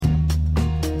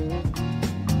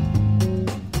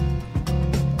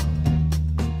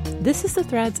This is the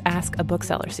Threads Ask a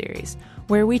Bookseller series,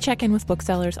 where we check in with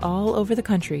booksellers all over the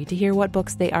country to hear what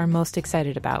books they are most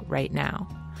excited about right now.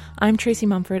 I'm Tracy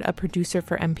Mumford, a producer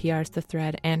for NPR's The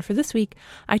Thread, and for this week,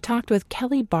 I talked with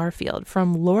Kelly Barfield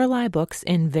from Lorelei Books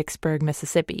in Vicksburg,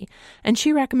 Mississippi, and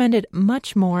she recommended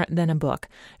much more than a book.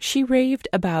 She raved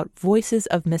about Voices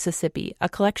of Mississippi, a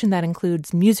collection that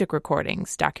includes music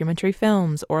recordings, documentary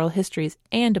films, oral histories,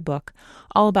 and a book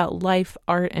all about life,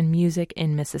 art, and music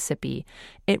in Mississippi.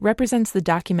 It represents the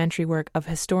documentary work of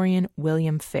historian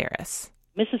William Ferris.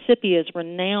 Mississippi is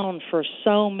renowned for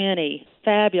so many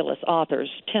fabulous authors: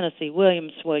 Tennessee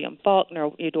Williams, William Faulkner,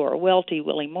 Eudora Welty,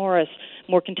 Willie Morris,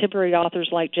 more contemporary authors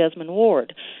like Jesmond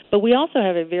Ward. But we also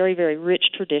have a very, very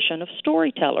rich tradition of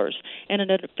storytellers. And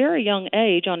at a very young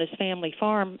age, on his family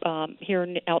farm here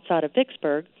outside of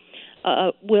Vicksburg,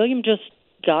 William just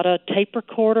got a tape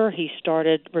recorder. He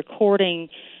started recording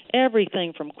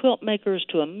everything from quilt makers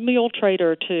to a mule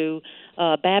trader to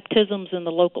baptisms in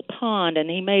the local pond, and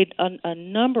he made a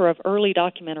number of early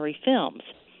documentary films.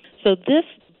 So this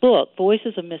book,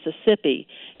 Voices of Mississippi,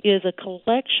 is a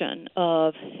collection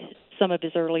of some of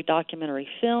his early documentary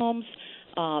films,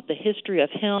 the history of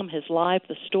him, his life,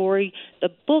 the story. The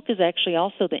book is actually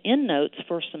also the endnotes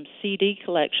for some CD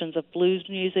collections of blues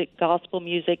music, gospel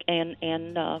music, and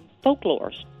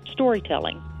folklore,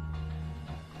 storytelling.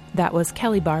 That was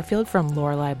Kelly Barfield from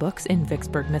Lorelei Books in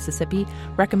Vicksburg, Mississippi,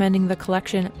 recommending the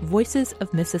collection Voices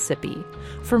of Mississippi.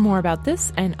 For more about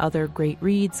this and other great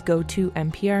reads, go to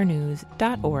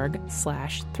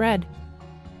nprnews.org/thread.